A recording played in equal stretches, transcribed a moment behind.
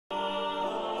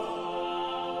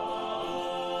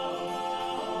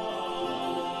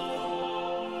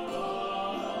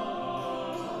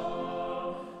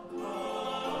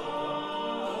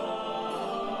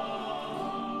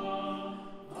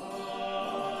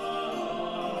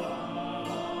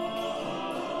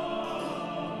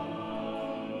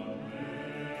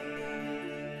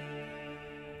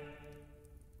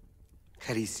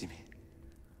Carissimi,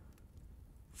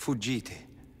 fuggite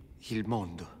il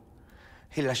mondo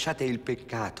e lasciate il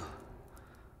peccato.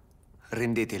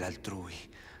 Rendete l'altrui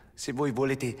se voi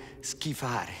volete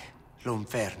schifare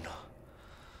l'inferno.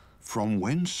 From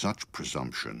whence such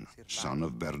presumption, son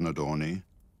of Bernardone,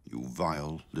 you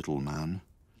vile little man?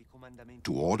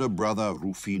 To order brother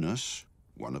Rufinus,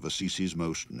 one of Assisi's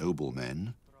most noble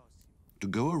men, to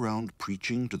go around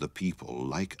preaching to the people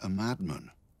like a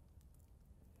madman.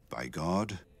 By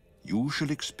God, you shall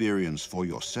experience for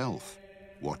yourself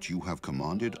what you have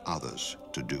commanded others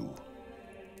to do.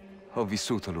 Ho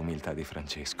vissuto l'umiltà di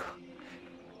Francesco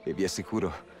e vi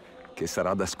assicuro che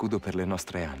sarà da scudo per le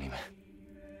nostre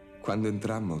anime. Quando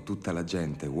entrammo, tutta la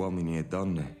gente, uomini e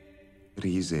donne,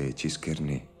 rise e ci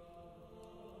schernì.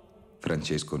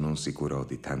 Francesco non si curò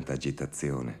di tanta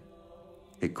agitazione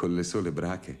e con le sole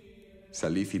brache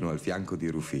salì fino al fianco di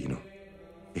Rufino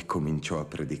e cominciò a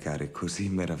predicare così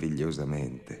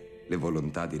meravigliosamente le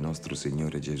volontà di nostro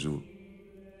Signore Gesù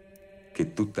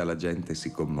che tutta la gente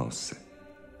si commosse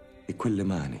e quelle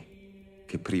mani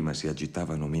che prima si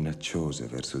agitavano minacciose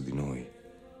verso di noi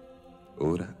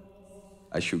ora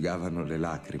asciugavano le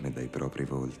lacrime dai propri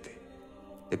volti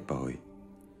e poi,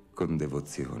 con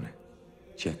devozione,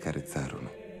 ci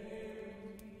accarezzarono.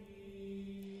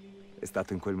 È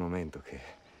stato in quel momento che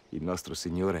il nostro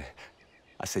Signore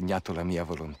ha segnato la mia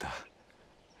volontà.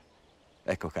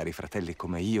 Ecco, cari fratelli,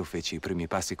 come io feci i primi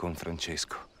passi con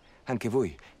Francesco. Anche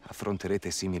voi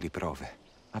affronterete simili prove.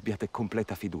 Abbiate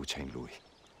completa fiducia in Lui,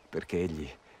 perché Egli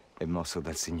è mosso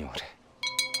dal Signore.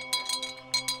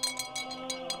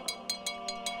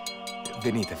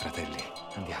 Venite, fratelli,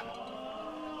 andiamo.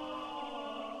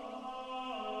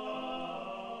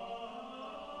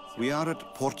 We are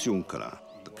at Portiuncula,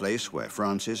 the place where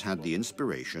Francis had the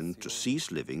inspiration to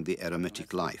cease living the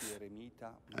eremitic life,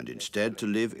 and instead to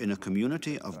live in a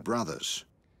community of brothers.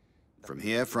 From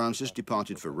here, Francis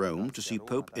departed for Rome to see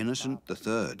Pope Innocent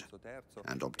III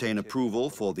and obtain approval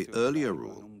for the earlier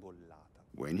rule.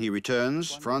 When he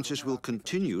returns, Francis will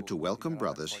continue to welcome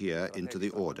brothers here into the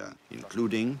order,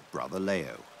 including Brother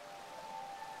Leo.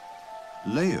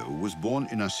 Leo was born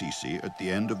in Assisi at the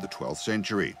end of the 12th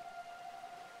century,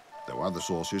 though other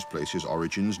sources place his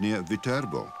origins near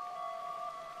Viterbo.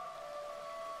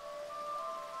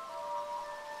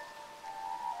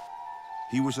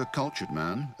 He was a cultured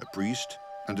man, a priest,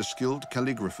 and a skilled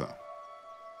calligrapher.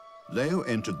 Leo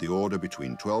entered the order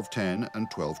between 1210 and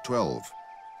 1212,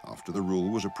 after the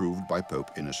rule was approved by Pope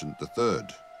Innocent III.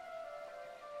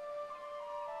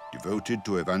 Devoted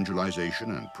to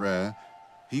evangelization and prayer,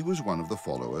 he was one of the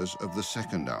followers of the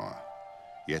Second Hour.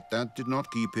 Yet that did not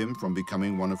keep him from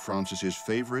becoming one of Francis's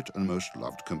favorite and most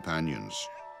loved companions.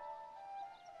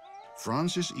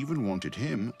 Francis even wanted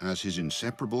him as his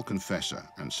inseparable confessor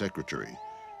and secretary,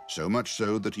 so much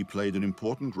so that he played an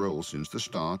important role since the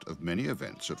start of many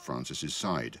events at Francis's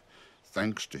side.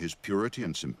 Thanks to his purity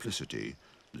and simplicity,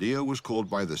 Leo was called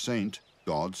by the saint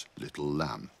God's little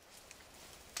lamb.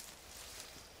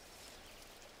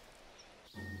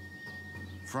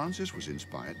 Francis was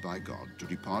inspired by God to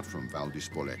depart from Val di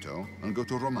Spoleto and go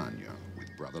to Romagna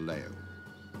with Brother Leo.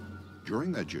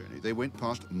 During their journey, they went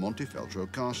past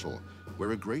Montefeltro Castle,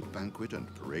 where a great banquet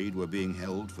and parade were being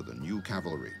held for the new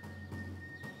cavalry.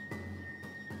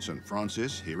 St.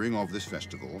 Francis, hearing of this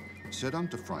festival, said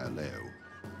unto Friar Leo,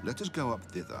 "Let us go up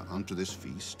thither unto this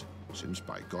feast, since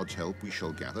by God's help we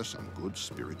shall gather some good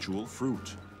spiritual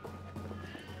fruit."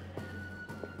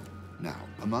 Now,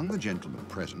 among the gentlemen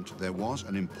present, there was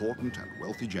an important and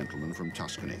wealthy gentleman from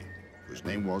Tuscany, whose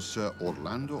name was Sir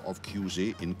Orlando of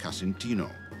Chiusi in Casentino.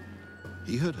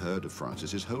 He had heard of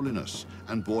Francis's holiness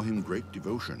and bore him great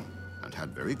devotion, and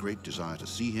had very great desire to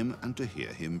see him and to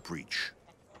hear him preach.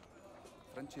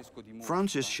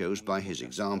 Francis shows by his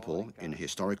example, in a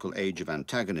historical age of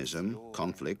antagonism,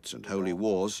 conflicts, and holy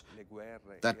wars,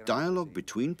 that dialogue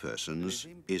between persons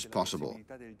is possible,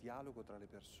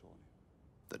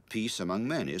 that peace among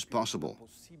men is possible,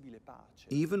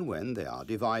 even when they are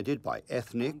divided by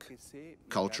ethnic,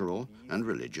 cultural, and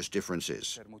religious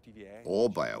differences, or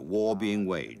by a war being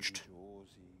waged.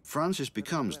 Francis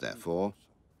becomes, therefore,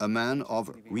 a man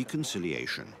of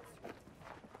reconciliation.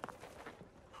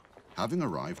 Having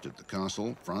arrived at the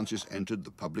castle, Francis entered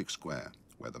the public square,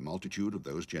 where the multitude of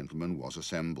those gentlemen was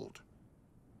assembled.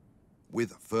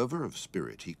 With fervor of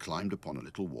spirit, he climbed upon a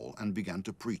little wall and began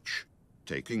to preach,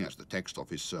 taking as the text of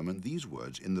his sermon these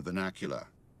words in the vernacular: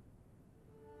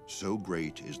 "So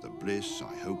great is the bliss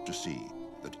I hope to see,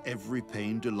 that every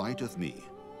pain delighteth me."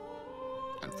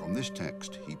 And from this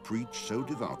text he preached so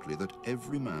devoutly that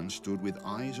every man stood with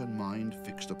eyes and mind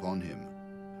fixed upon him,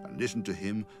 and listened to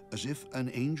him as if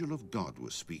an angel of God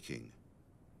was speaking.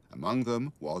 Among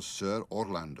them was Sir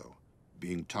Orlando,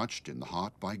 being touched in the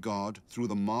heart by God through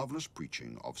the marvelous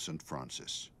preaching of St.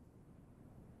 Francis.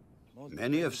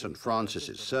 Many of St.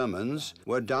 Francis's sermons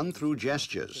were done through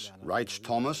gestures, writes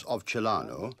Thomas of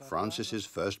Celano, Francis's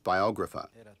first biographer.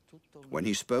 When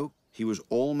he spoke, he was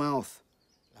all mouth.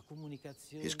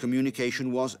 His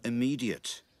communication was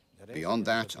immediate. Beyond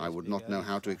that, I would not know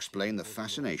how to explain the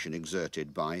fascination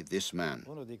exerted by this man.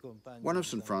 One of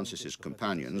St. Francis's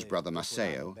companions, Brother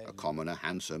Matteo, a commoner,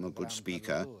 handsome, a good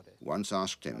speaker, once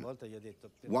asked him,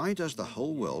 "Why does the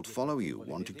whole world follow you,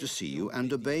 wanting to see you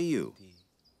and obey you?"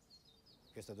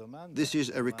 This is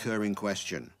a recurring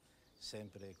question.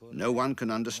 No one can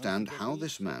understand how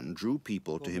this man drew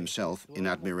people to himself in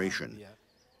admiration,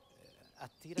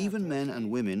 even men and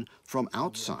women from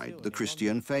outside the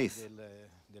Christian faith.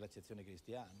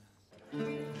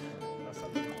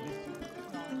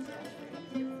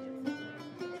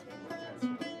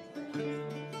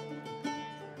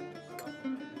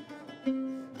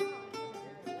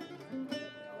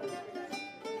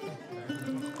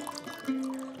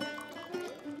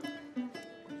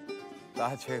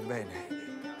 Pace e bene.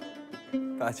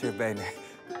 Pace e bene.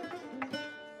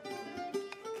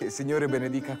 Che il Signore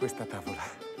benedica questa tavola.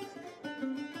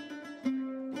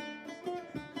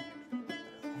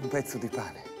 Un pezzo di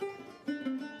pane.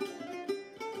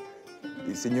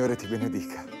 Il Signore ti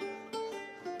benedica.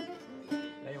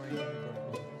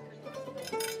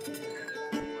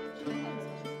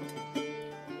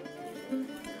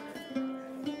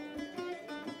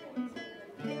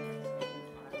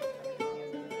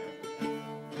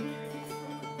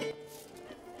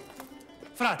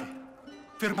 Frate,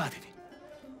 fermatevi.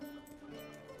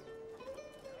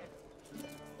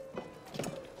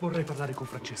 Vorrei parlare con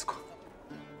Francesco.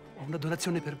 Ho una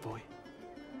donazione per voi.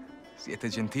 Siete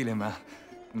gentile, ma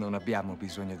non abbiamo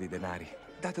bisogno di denari.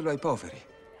 Datelo ai poveri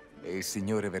e il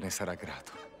Signore ve ne sarà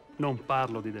grato. Non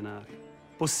parlo di denari.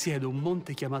 Possiedo un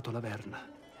monte chiamato Laverna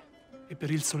e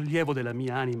per il sollievo della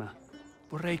mia anima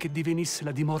vorrei che divenisse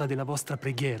la dimora della vostra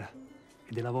preghiera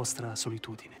e della vostra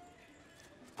solitudine.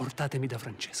 Portatemi da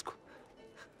Francesco.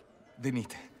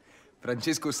 Venite.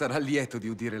 Francesco sarà lieto di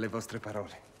udire le vostre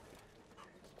parole.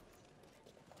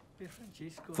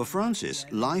 For Francis,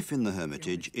 life in the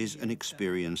hermitage is an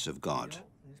experience of God,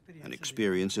 an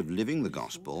experience of living the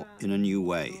gospel in a new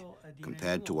way,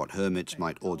 compared to what hermits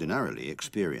might ordinarily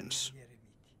experience.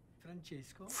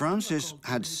 Francis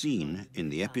had seen in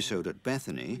the episode at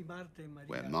Bethany,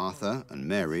 where Martha and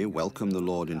Mary welcomed the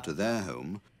Lord into their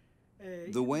home,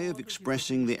 the way of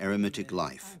expressing the eremitic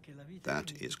life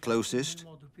that is closest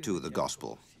to the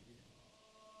gospel.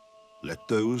 Let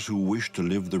those who wish to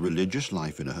live the religious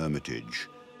life in a hermitage,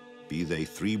 be they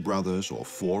 3 brothers or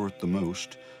 4 at the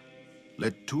most,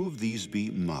 let 2 of these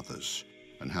be mothers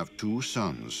and have 2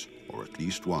 sons, or at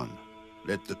least 1.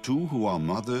 Let the 2 who are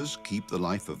mothers keep the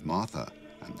life of Martha,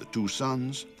 and the 2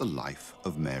 sons the life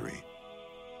of Mary.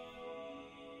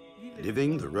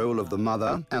 Living the role of the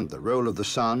mother and the role of the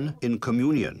son in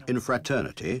communion, in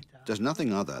fraternity, does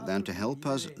nothing other than to help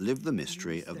us live the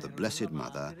mystery of the Blessed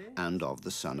Mother and of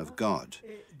the Son of God,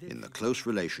 in the close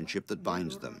relationship that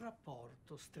binds them.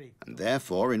 And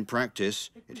therefore, in practice,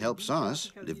 it helps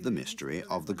us live the mystery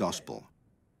of the Gospel.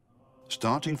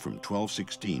 Starting from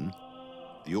 1216,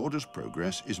 the Order's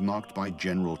progress is marked by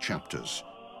general chapters,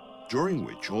 during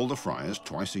which all the friars,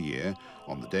 twice a year,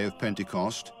 on the day of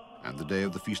Pentecost and the day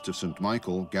of the Feast of St.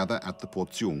 Michael, gather at the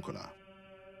Portiuncula.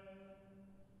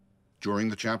 During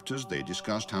the chapters, they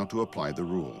discussed how to apply the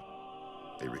rule.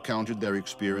 They recounted their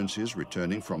experiences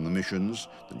returning from the missions,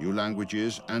 the new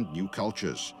languages, and new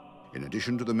cultures, in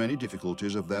addition to the many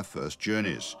difficulties of their first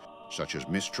journeys, such as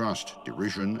mistrust,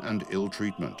 derision, and ill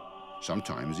treatment,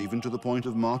 sometimes even to the point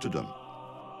of martyrdom.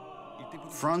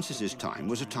 Francis's time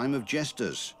was a time of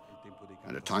jesters,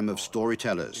 and a time of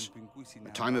storytellers, a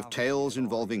time of tales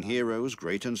involving heroes,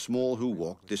 great and small, who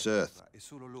walked this earth,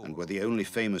 and were the only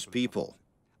famous people,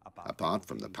 apart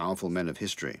from the powerful men of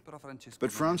history.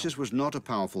 But Francis was not a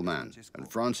powerful man,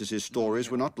 and Francis's stories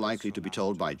were not likely to be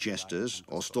told by jesters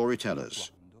or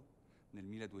storytellers.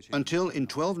 Until in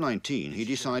 1219 he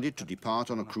decided to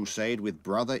depart on a crusade with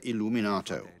Brother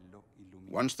Illuminato.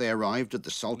 Once they arrived at the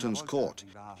Sultan's court,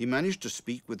 he managed to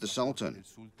speak with the Sultan,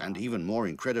 and even more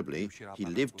incredibly, he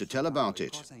lived to tell about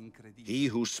it. He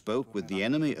who spoke with the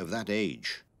enemy of that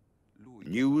age.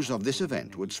 News of this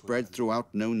event would spread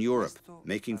throughout known Europe,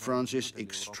 making Francis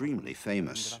extremely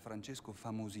famous.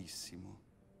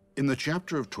 In the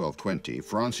chapter of 1220,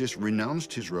 Francis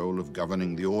renounced his role of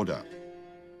governing the order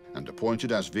and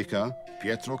appointed as vicar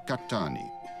Pietro Cattani,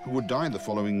 who would die the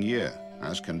following year,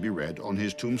 as can be read on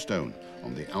his tombstone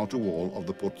on the outer wall of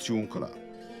the Portiuncula.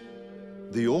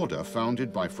 The order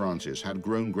founded by Francis had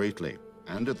grown greatly,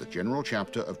 and at the general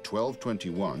chapter of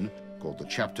 1221, called the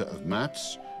Chapter of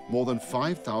Mats, more than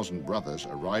 5,000 brothers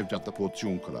arrived at the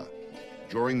Portiuncula.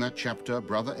 During that chapter,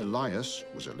 Brother Elias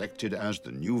was elected as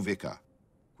the new vicar.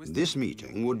 This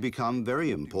meeting would become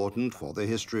very important for the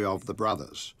history of the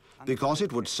brothers, because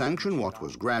it would sanction what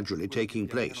was gradually taking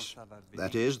place,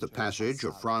 that is, the passage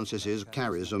of Francis's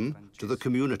charism to the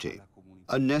community,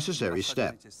 a necessary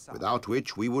step without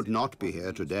which we would not be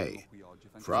here today.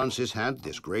 Francis had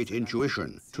this great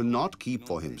intuition to not keep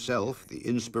for himself the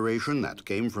inspiration that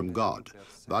came from God,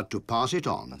 but to pass it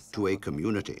on to a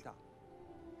community.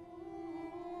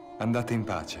 Andate in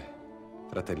pace,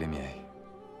 fratelli miei.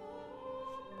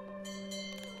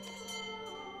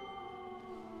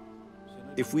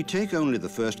 If we take only the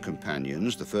first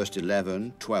companions, the first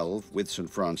 11, 12 with St.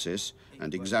 Francis,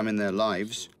 and examine their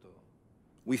lives,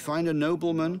 we find a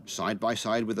nobleman side by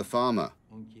side with a farmer,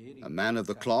 a man of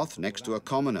the cloth next to a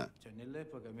commoner.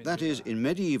 That is, in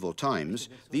medieval times,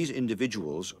 these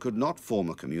individuals could not form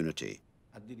a community.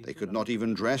 They could not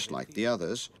even dress like the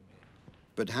others,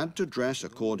 but had to dress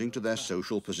according to their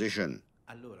social position.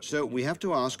 So we have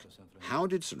to ask, how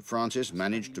did St. Francis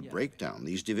manage to break down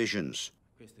these divisions?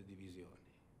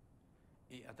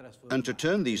 And to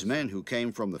turn these men who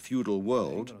came from the feudal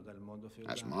world,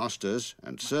 as masters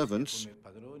and servants,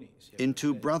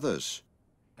 into brothers.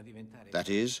 That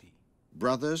is,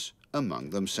 brothers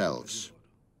among themselves.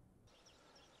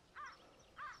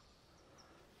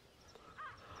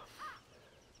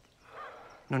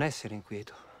 Non essere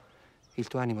inquieto. Il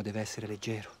tuo animo deve essere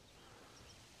leggero.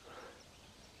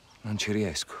 Non ci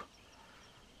riesco.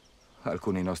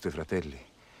 Alcuni nostri fratelli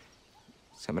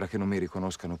sembra che non mi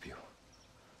riconoscano più.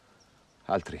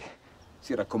 Altri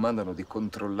si raccomandano di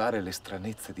controllare le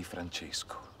stranezze di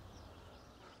Francesco.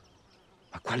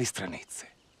 Ma quali stranezze?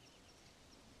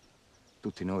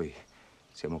 Tutti noi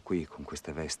siamo qui con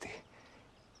queste vesti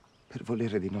per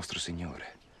volere di nostro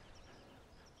Signore.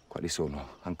 Quali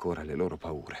sono ancora le loro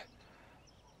paure?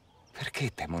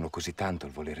 Perché temono così tanto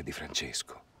il volere di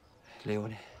Francesco?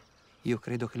 Leone, io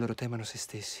credo che loro temano se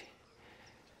stessi.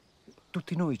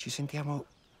 Tutti noi ci sentiamo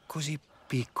così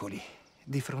piccoli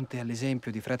di fronte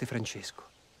all'esempio di frate Francesco.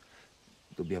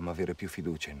 Dobbiamo avere più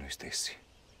fiducia in noi stessi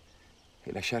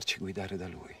e lasciarci guidare da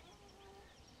lui.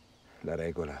 La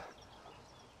regola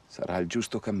sarà il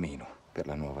giusto cammino per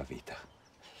la nuova vita.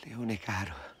 Leone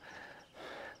caro,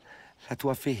 la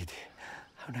tua fede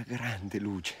ha una grande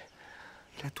luce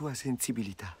e la tua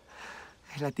sensibilità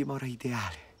è la dimora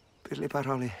ideale per le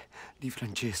parole di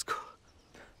Francesco.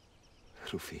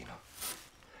 Rufino,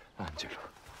 Angelo,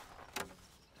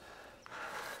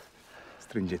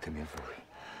 stringetemi a voi.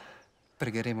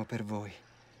 Pregheremo per voi.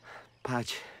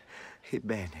 Pace e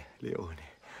bene, Leone.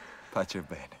 Pace e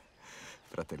bene,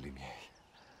 fratelli miei.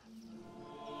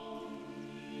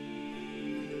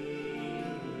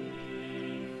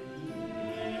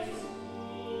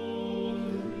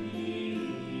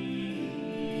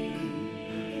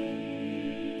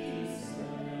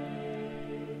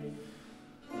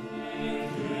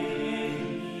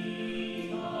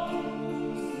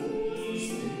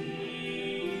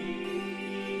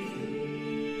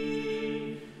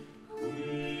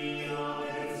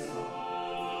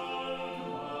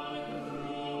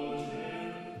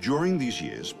 During these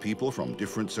years, people from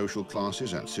different social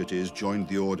classes and cities joined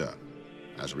the order,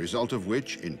 as a result of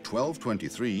which, in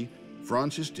 1223,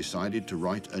 Francis decided to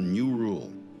write a new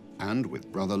rule, and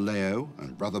with Brother Leo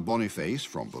and Brother Boniface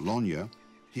from Bologna,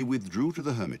 he withdrew to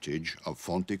the hermitage of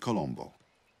Fonte Colombo.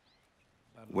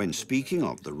 When speaking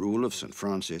of the rule of St.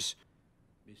 Francis,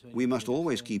 we must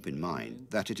always keep in mind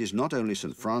that it is not only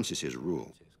St. Francis's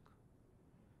rule.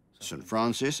 St.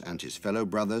 Francis and his fellow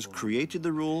brothers created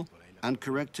the rule and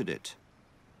corrected it.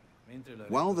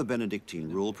 While the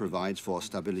Benedictine rule provides for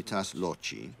stabilitas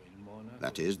loci,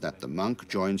 that is, that the monk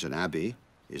joins an abbey,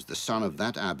 is the son of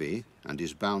that abbey, and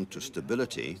is bound to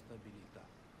stability,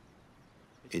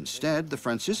 instead, the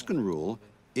Franciscan rule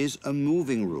is a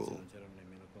moving rule.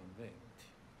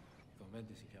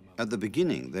 At the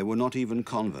beginning, there were not even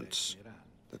convents.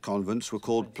 The convents were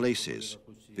called places,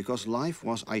 because life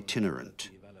was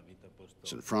itinerant.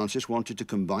 St. Francis wanted to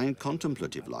combine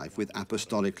contemplative life with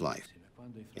apostolic life.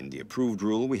 In the approved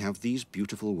rule, we have these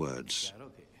beautiful words.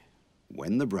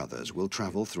 When the brothers will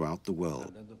travel throughout the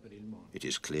world, it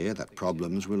is clear that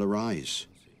problems will arise.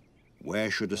 Where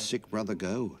should a sick brother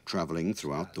go, traveling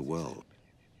throughout the world?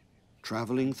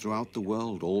 Traveling throughout the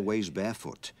world, always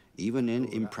barefoot, even in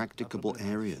impracticable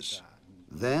areas.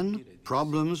 Then,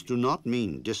 problems do not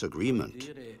mean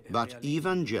disagreement, but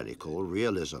evangelical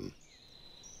realism.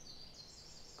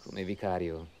 Come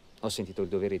vicario, ho sentito il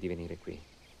dovere di venire qui.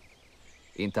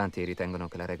 In tanti ritengono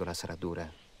che la regola sarà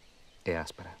dura e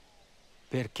aspra.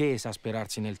 Perché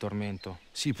esasperarsi nel tormento?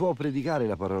 Si può predicare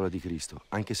la parola di Cristo,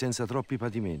 anche senza troppi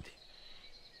patimenti.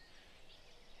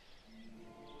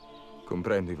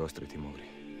 Comprendo i vostri timori.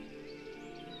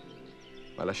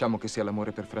 Ma lasciamo che sia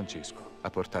l'amore per Francesco a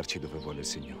portarci dove vuole il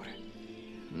Signore.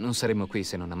 Non saremmo qui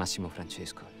se non amassimo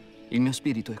Francesco. Il mio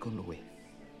spirito è con lui.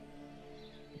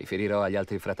 Riferirò agli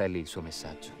altri fratelli il suo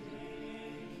messaggio.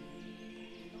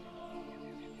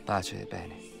 Pace e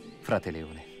bene, frate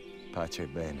Leone. Pace e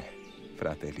bene,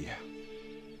 frate Leo.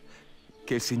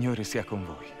 Che il Signore sia con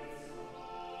voi.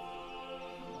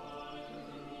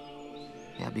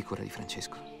 E abbi cura di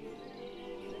Francesco.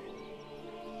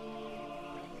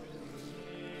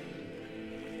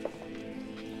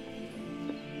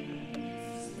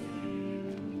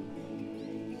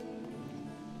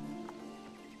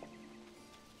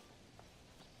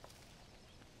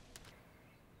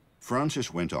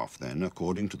 Francis went off then,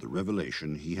 according to the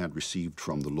revelation he had received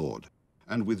from the Lord,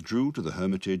 and withdrew to the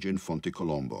hermitage in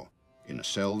Fontecolombo, in a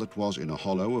cell that was in a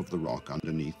hollow of the rock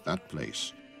underneath that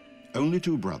place. Only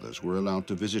two brothers were allowed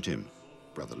to visit him,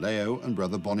 Brother Leo and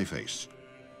Brother Boniface.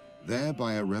 There,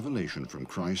 by a revelation from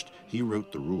Christ, he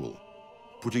wrote the rule,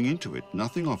 putting into it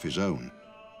nothing of his own.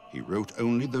 He wrote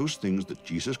only those things that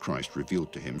Jesus Christ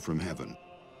revealed to him from heaven.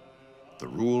 The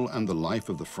rule and the life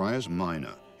of the Friars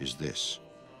Minor is this: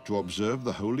 to observe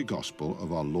the holy gospel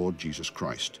of our Lord Jesus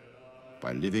Christ,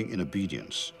 by living in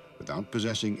obedience, without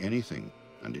possessing anything,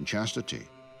 and in chastity.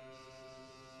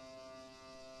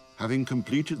 Having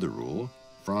completed the rule,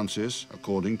 Francis,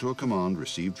 according to a command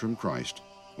received from Christ,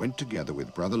 went together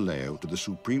with Brother Leo to the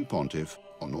Supreme Pontiff,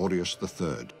 Honorius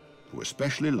III, who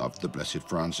especially loved the Blessed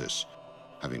Francis,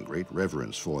 having great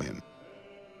reverence for him.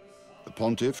 The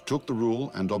Pontiff took the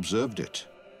rule and observed it.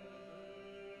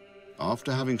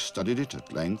 After having studied it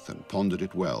at length and pondered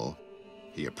it well,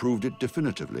 he approved it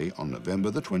definitively on November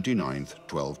the 29th,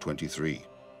 1223.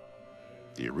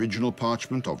 The original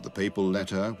parchment of the papal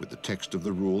letter with the text of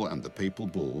the rule and the papal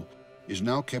bull is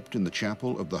now kept in the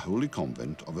chapel of the Holy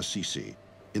Convent of Assisi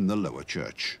in the lower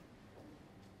church.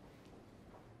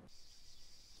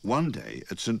 One day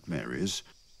at St. Mary's,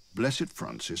 Blessed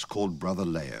Francis called Brother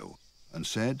Leo and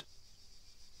said,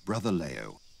 "Brother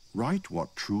Leo, write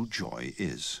what true joy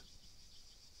is."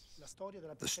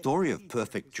 The story of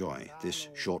perfect joy, this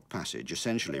short passage,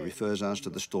 essentially refers us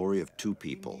to the story of two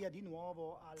people,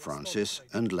 Francis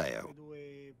and Leo.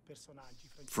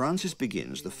 Francis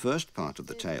begins the first part of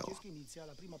the tale.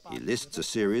 He lists a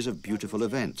series of beautiful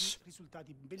events,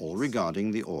 all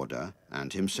regarding the order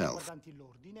and himself.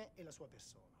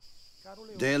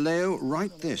 "Dear Leo,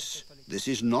 write this. This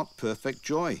is not perfect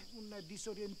joy."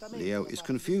 Leo is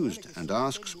confused and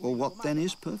asks, well, what then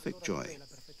is perfect joy?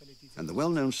 And the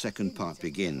well-known second part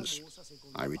begins.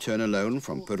 "I return alone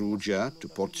from Perugia to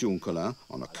Porziuncola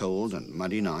on a cold and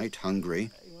muddy night, hungry.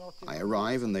 I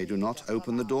arrive and they do not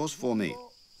open the doors for me.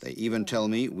 They even tell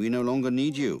me, 'We no longer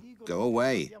need you. Go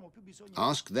away.'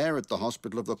 Ask there at the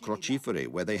hospital of the Crociferi,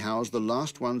 where they house the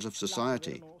last ones of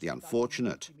society, the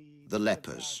unfortunate, the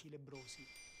lepers.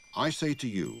 I say to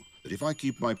you that if I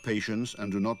keep my patience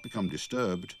and do not become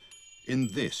disturbed, in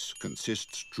this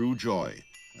consists true joy,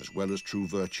 as well as true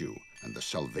virtue, and the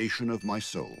salvation of my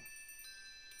soul."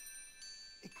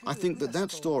 I think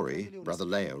that story, Brother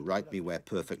Leo, write me where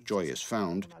perfect joy is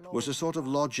found, was a sort of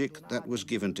logic that was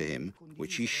given to him,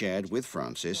 which he shared with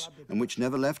Francis, and which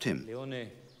never left him.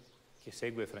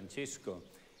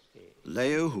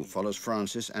 Leo, who follows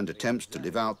Francis and attempts to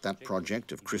live out that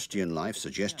project of Christian life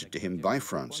suggested to him by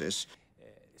Francis,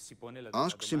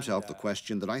 asks himself the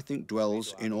question that I think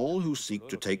dwells in all who seek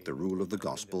to take the rule of the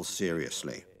gospel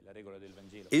seriously.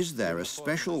 Is there a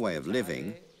special way of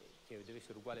living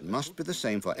that must be the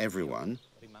same for everyone,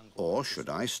 or should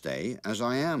I stay as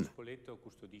I am?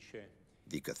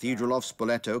 The Cathedral of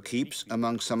Spoleto keeps,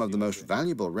 among some of the most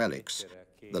valuable relics,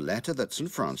 the letter that St.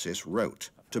 Francis wrote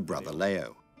to Brother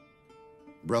Leo.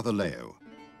 "Brother Leo,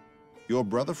 your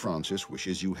brother Francis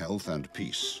wishes you health and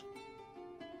peace.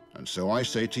 And so I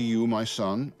say to you, my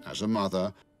son, as a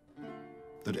mother,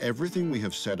 that everything we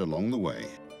have said along the way,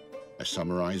 I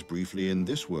summarize briefly in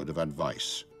this word of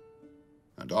advice.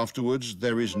 And afterwards,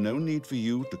 there is no need for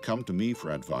you to come to me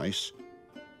for advice,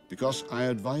 because I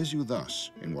advise you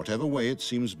thus, in whatever way it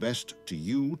seems best to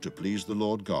you to please the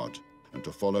Lord God, and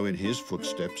to follow in his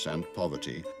footsteps and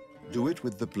poverty, do it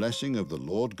with the blessing of the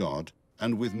Lord God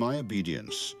and with my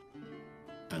obedience.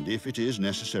 And if it is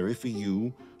necessary for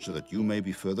you, so that you may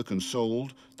be further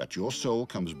consoled, that your soul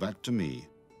comes back to me,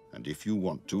 and if you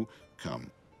want to, come.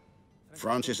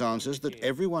 Francis answers that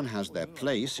everyone has their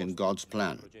place in God's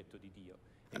plan,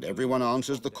 and everyone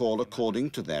answers the call according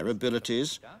to their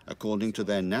abilities, according to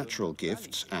their natural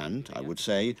gifts, and, I would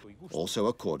say, also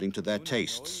according to their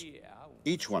tastes.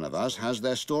 Each one of us has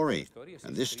their story,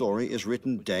 and this story is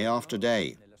written day after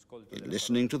day, in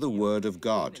listening to the Word of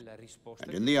God,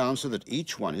 and in the answer that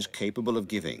each one is capable of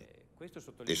giving.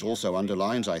 This also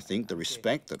underlines, I think, the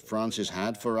respect that Francis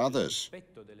had for others.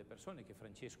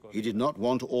 He did not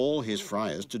want all his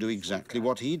friars to do exactly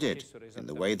what he did, in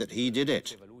the way that he did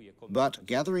it, but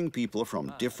gathering people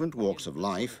from different walks of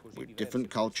life, with different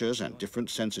cultures and different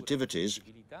sensitivities,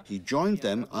 he joined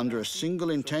them under a single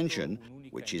intention,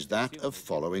 which is that of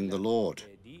following the Lord,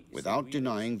 without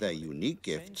denying their unique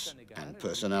gifts and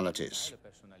personalities.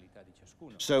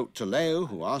 So to Leo,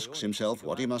 who asks himself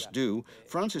what he must do,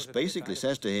 Francis basically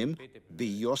says to him, be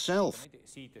yourself.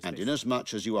 And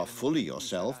inasmuch as you are fully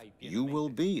yourself, you will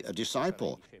be a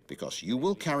disciple, because you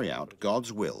will carry out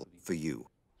God's will for you.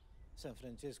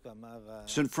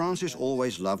 St. Francis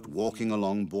always loved walking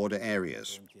along border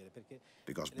areas,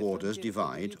 because borders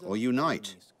divide or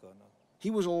unite.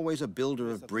 He was always a builder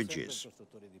of bridges.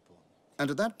 And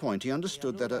at that point, he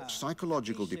understood that a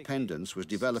psychological dependence was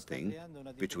developing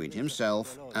between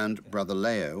himself and Brother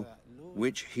Leo,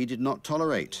 which he did not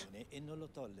tolerate.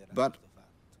 But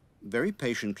very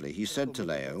patiently, he said to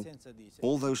Leo,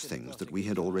 all those things that we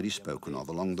had already spoken of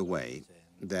along the way,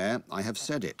 there, I have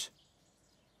said it.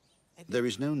 There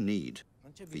is no need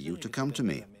for you to come to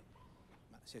me.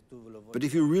 But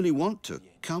if you really want to,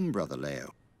 come, Brother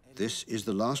Leo. This is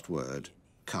the last word,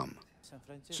 come.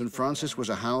 St. Francis was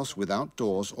a house without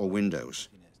doors or windows.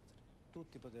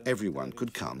 Everyone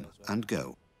could come and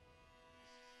go.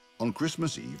 On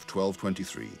Christmas Eve,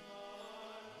 1223,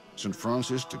 St.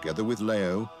 Francis, together with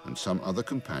Leo and some other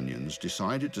companions,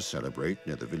 decided to celebrate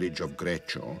near the village of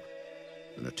Greccio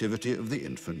the nativity of the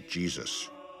infant Jesus,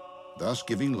 thus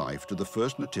giving life to the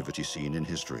first nativity scene in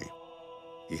history.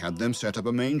 He had them set up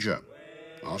a manger,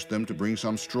 asked them to bring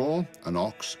some straw, an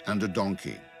ox, and a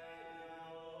donkey.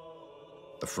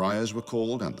 The friars were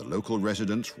called and the local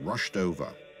residents rushed over.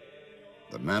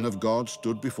 The man of God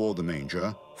stood before the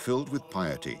manger, filled with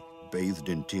piety, bathed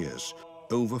in tears,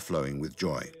 overflowing with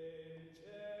joy.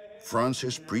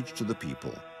 Francis preached to the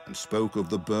people and spoke of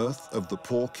the birth of the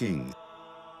poor king,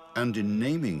 and in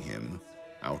naming him,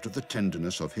 out of the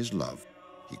tenderness of his love,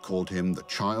 he called him the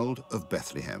Child of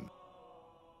Bethlehem.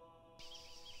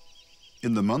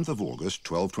 In the month of August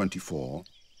 1224,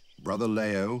 Brother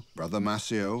Leo, Brother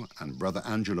Mattia, and Brother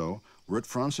Angelo were at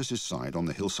Francis's side on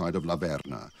the hillside of La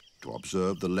Verna to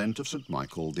observe the Lent of St.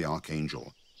 Michael the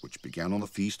Archangel, which began on the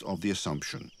feast of the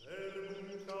Assumption.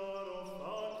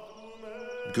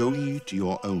 Go ye to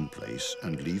your own place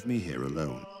and leave me here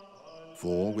alone.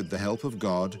 For with the help of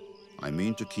God, I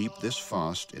mean to keep this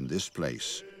fast in this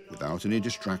place, without any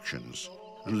distractions,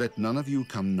 and let none of you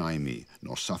come nigh me,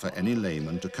 nor suffer any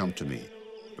layman to come to me.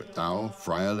 But thou,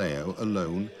 Friar Leo,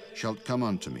 alone, shalt come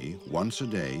unto me once a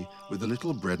day with a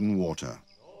little bread and water,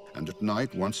 and at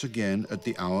night once again at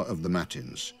the hour of the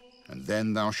matins. And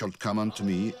then thou shalt come unto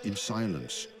me in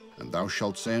silence, and thou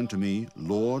shalt say unto me,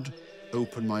 Lord,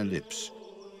 open my lips.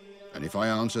 And if I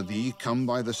answer thee, come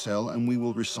by the cell, and we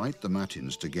will recite the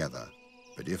matins together.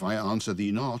 But if I answer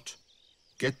thee not,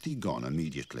 get thee gone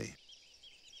immediately.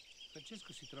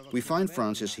 We find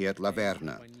Francis here at La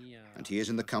Verna, and he is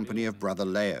in the company of Brother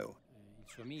Leo,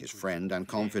 his friend and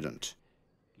confidant.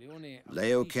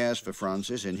 Leo cares for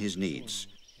Francis in his needs.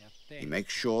 He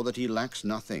makes sure that he lacks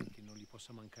nothing.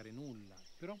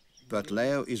 But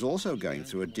Leo is also going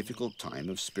through a difficult time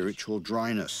of spiritual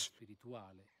dryness.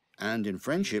 And in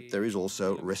friendship, there is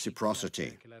also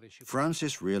reciprocity.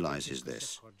 Francis realizes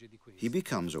this. He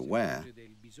becomes aware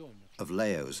of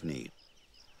Leo's need.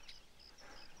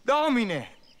 Domine,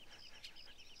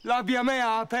 l'abbia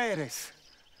mea aperes.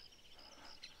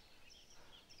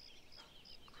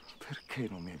 Perché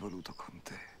non mi hai voluto con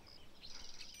te?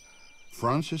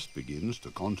 Francis begins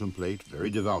to contemplate very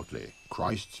devoutly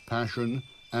Christ's passion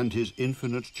and his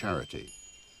infinite charity.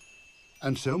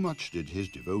 And so much did his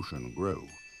devotion grow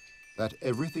that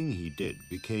everything he did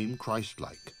became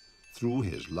Christ-like through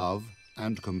his love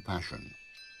and compassion.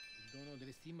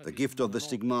 The gift of the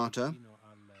Stigmata,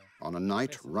 on a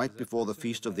night right before the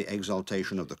feast of the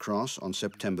Exaltation of the Cross on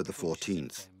September the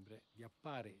 14th.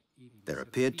 There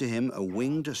appeared to him a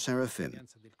winged seraphim,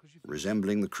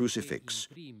 resembling the crucifix,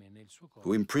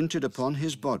 who imprinted upon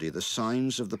his body the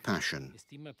signs of the Passion.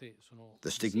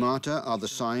 The stigmata are the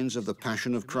signs of the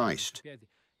Passion of Christ,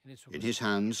 in his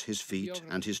hands, his feet,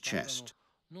 and his chest.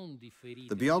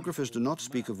 The biographers do not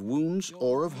speak of wounds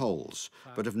or of holes,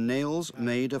 but of nails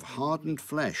made of hardened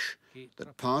flesh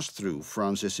that passed through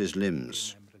Francis's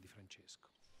limbs.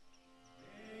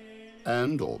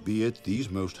 And albeit these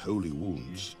most holy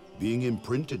wounds, being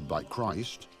imprinted by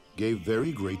Christ, gave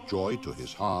very great joy to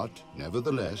his heart,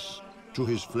 nevertheless, to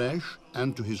his flesh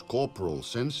and to his corporal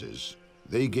senses,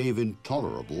 they gave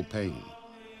intolerable pain.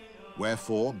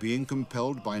 Wherefore, being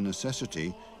compelled by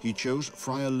necessity, he chose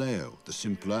Friar Leo, the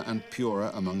simpler and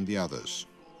purer among the others,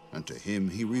 and to him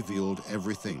he revealed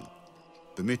everything,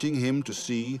 permitting him to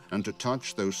see and to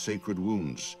touch those sacred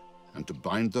wounds, and to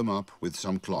bind them up with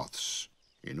some cloths,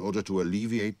 in order to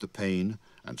alleviate the pain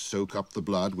and soak up the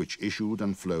blood which issued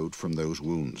and flowed from those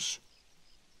wounds.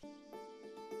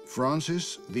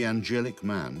 Francis, the angelic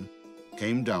man,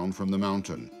 came down from the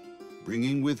mountain,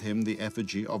 bringing with him the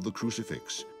effigy of the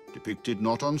crucifix, depicted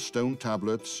not on stone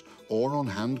tablets or on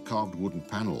hand-carved wooden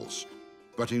panels,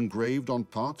 but engraved on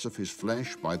parts of his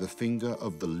flesh by the finger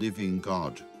of the living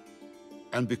God.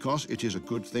 And because it is a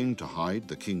good thing to hide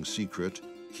the king's secret,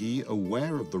 he,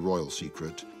 aware of the royal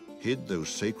secret, hid those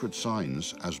sacred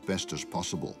signs as best as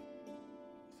possible.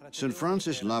 St.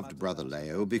 Francis loved Brother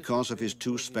Leo because of his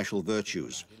two special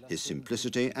virtues, his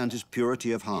simplicity and his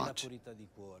purity of heart.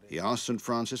 He asked St.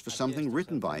 Francis for something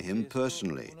written by him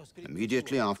personally,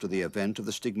 immediately after the event of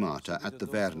the stigmata at the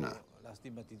Verna.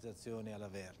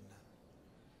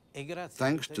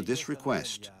 Thanks to this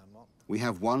request, we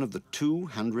have one of the 2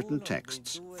 handwritten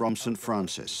texts from St.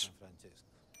 Francis.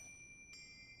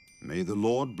 May the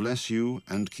Lord bless you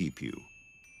and keep you.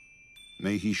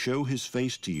 May he show his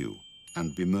face to you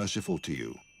and be merciful to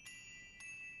you.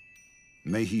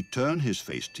 May he turn his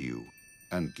face to you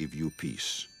and give you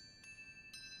peace.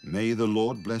 May the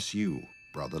Lord bless you,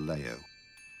 Brother Leo.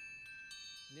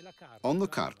 On the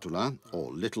cartula,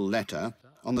 or little letter,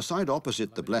 on the side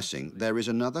opposite the blessing, there is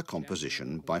another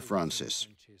composition by Francis,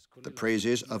 the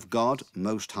praises of God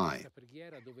Most High.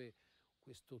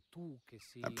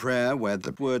 A prayer where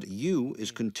the word you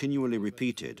is continually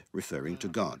repeated, referring to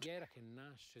God.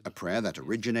 A prayer that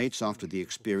originates after the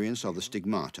experience of the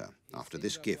stigmata, after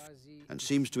this gift, and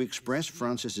seems to express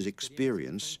Francis's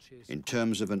experience in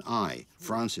terms of an I,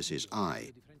 Francis's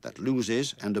I, that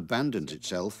loses and abandons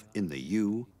itself in the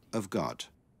you of God.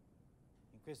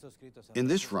 In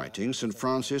this writing, St.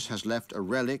 Francis has left a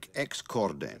relic ex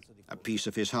corde, a piece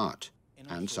of his heart,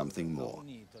 and something more.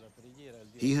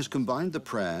 He has combined the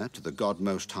prayer to the God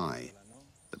Most High,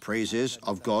 the praises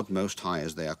of God Most High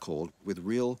as they are called, with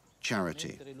real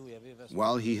charity,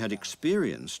 while he had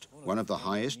experienced one of the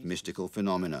highest mystical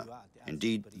phenomena,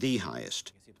 indeed the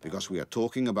highest, because we are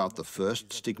talking about the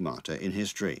first stigmata in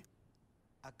history.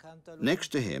 Next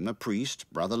to him, a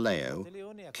priest, Brother Leo,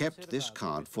 kept this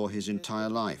card for his entire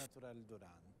life.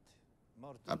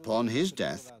 Upon his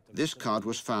death, this card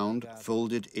was found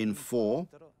folded in 4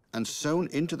 and sewn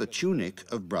into the tunic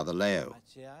of Brother Leo.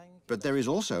 But there is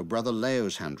also Brother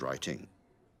Leo's handwriting.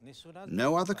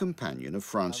 No other companion of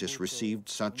Francis received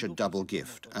such a double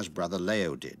gift as Brother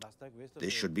Leo did.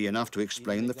 This should be enough to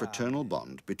explain the fraternal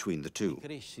bond between the two.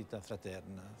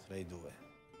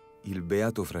 Il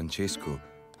Beato Francesco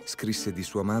scrisse di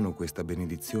sua mano questa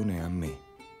benedizione a me,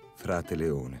 frate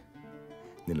Leone.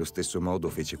 Nello stesso modo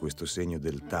fece questo segno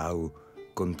del Tau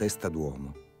con testa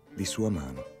d'uomo, di sua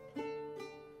mano.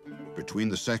 Between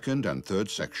the second and third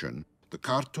section, the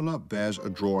cartula bears a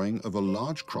drawing of a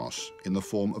large cross in the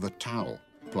form of a tau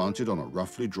planted on a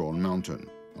roughly drawn mountain,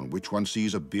 on which one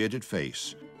sees a bearded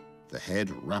face, the head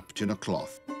wrapped in a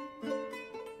cloth.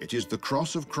 It is the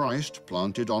cross of Christ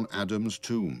planted on Adam's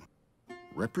tomb,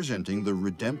 representing the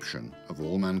redemption of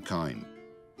all mankind.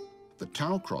 The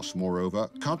tau cross, moreover,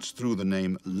 cuts through the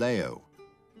name Leo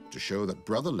to show that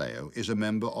Brother Leo is a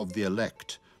member of the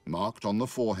elect, marked on the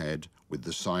forehead with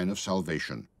the sign of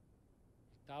salvation.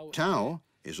 Tau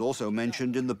is also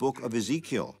mentioned in the book of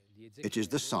Ezekiel. It is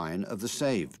the sign of the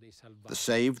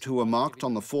saved who are marked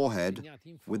on the forehead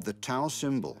with the tau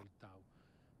symbol.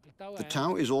 The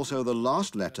tau is also the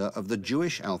last letter of the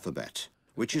Jewish alphabet,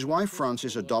 which is why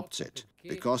Francis adopts it,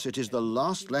 because it is the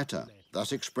last letter,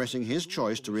 thus expressing his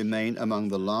choice to remain among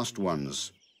the last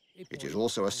ones. It is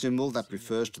also a symbol that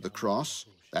refers to the cross,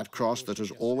 that cross that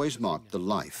has always marked the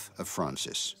life of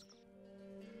Francis.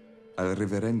 Al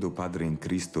reverendo padre in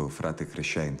Cristo frate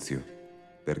Crescenzio,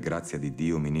 per grazia di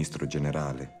Dio ministro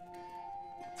generale,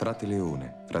 frate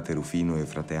Leone, frate Rufino e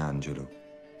frate Angelo,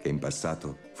 che in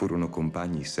passato furono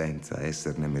compagni senza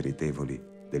esserne meritevoli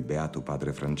del beato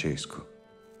padre Francesco,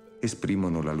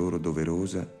 esprimono la loro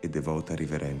doverosa e devota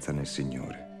riverenza nel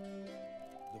Signore.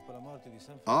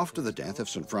 After the death of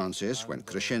St. Francis, when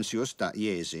Crescentius da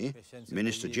Iesi,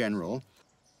 Minister General,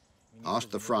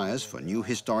 asked the friars for new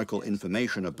historical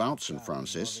information about St.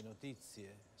 Francis,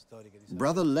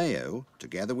 Brother Leo,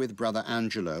 together with Brother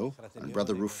Angelo and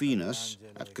Brother Rufinus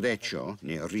at Greccio,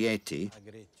 near Rieti,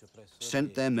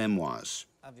 sent their memoirs,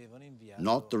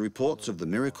 not the reports of the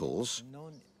miracles,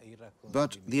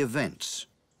 but the events,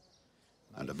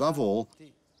 and above all,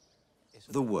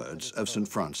 the words of St.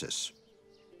 Francis.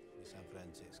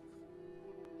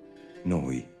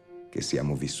 Noi, che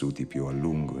siamo vissuti più a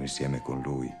lungo insieme con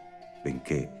lui,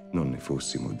 benché non ne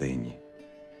fossimo degni,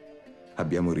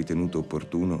 abbiamo ritenuto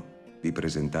opportuno di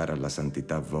presentare alla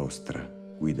santità vostra,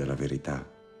 guida la verità,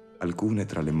 alcune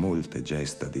tra le molte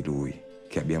gesta di lui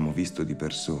che abbiamo visto di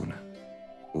persona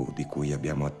o di cui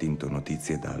abbiamo attinto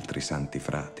notizie da altri santi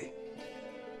frati.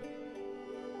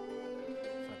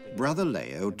 Brother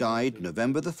Leo died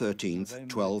November the 13th,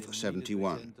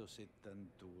 1271.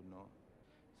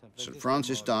 St.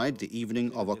 Francis died the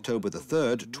evening of October the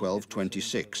 3rd,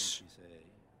 1226.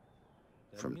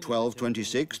 From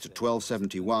 1226 to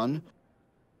 1271,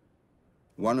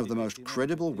 one of the most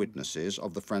credible witnesses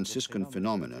of the Franciscan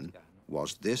phenomenon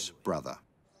was this brother.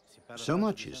 So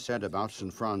much is said about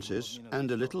St. Francis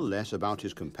and a little less about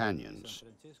his companions.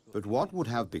 But what would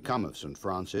have become of St.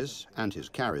 Francis and his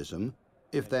charism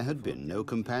if there had been no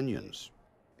companions?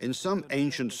 In some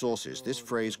ancient sources, this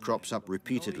phrase crops up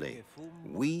repeatedly.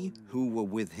 We who were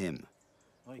with him,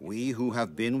 we who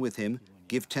have been with him,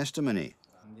 give testimony.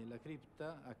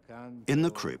 In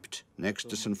the crypt, next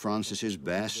to St. Francis's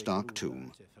bare, stark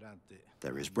tomb,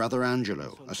 there is Brother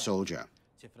Angelo, a soldier.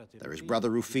 There is Brother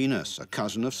Rufinus, a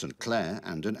cousin of St. Clare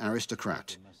and an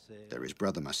aristocrat. There is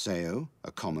Brother Mattia,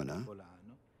 a commoner.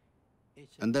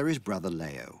 And there is Brother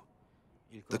Leo,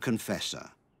 the confessor,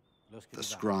 the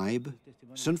scribe,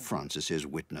 St. Francis's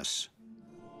witness.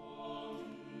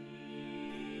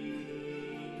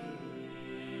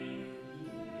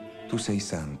 Tu sei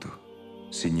santo,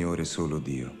 Signore solo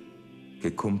Dio,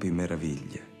 che compi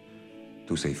meraviglie.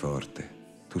 Tu sei forte,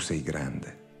 tu sei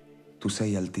grande, tu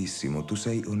sei altissimo, tu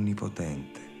sei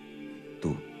onnipotente.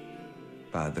 Tu,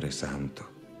 Padre Santo,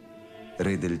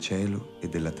 Re del cielo e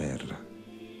della terra.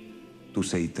 Tu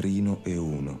sei trino e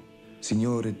uno,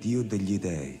 Signore Dio degli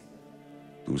dei.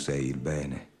 Tu sei il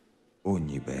bene,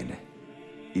 ogni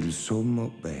bene, il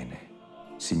sommo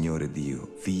bene, Signore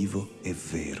Dio vivo e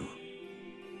vero.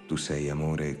 Tu sei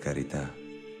amore e carità,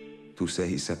 tu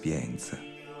sei sapienza,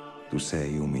 tu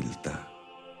sei umiltà,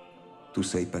 tu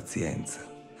sei pazienza,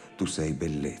 tu sei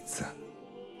bellezza,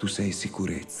 tu sei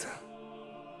sicurezza,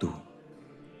 tu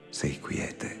sei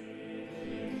quiete.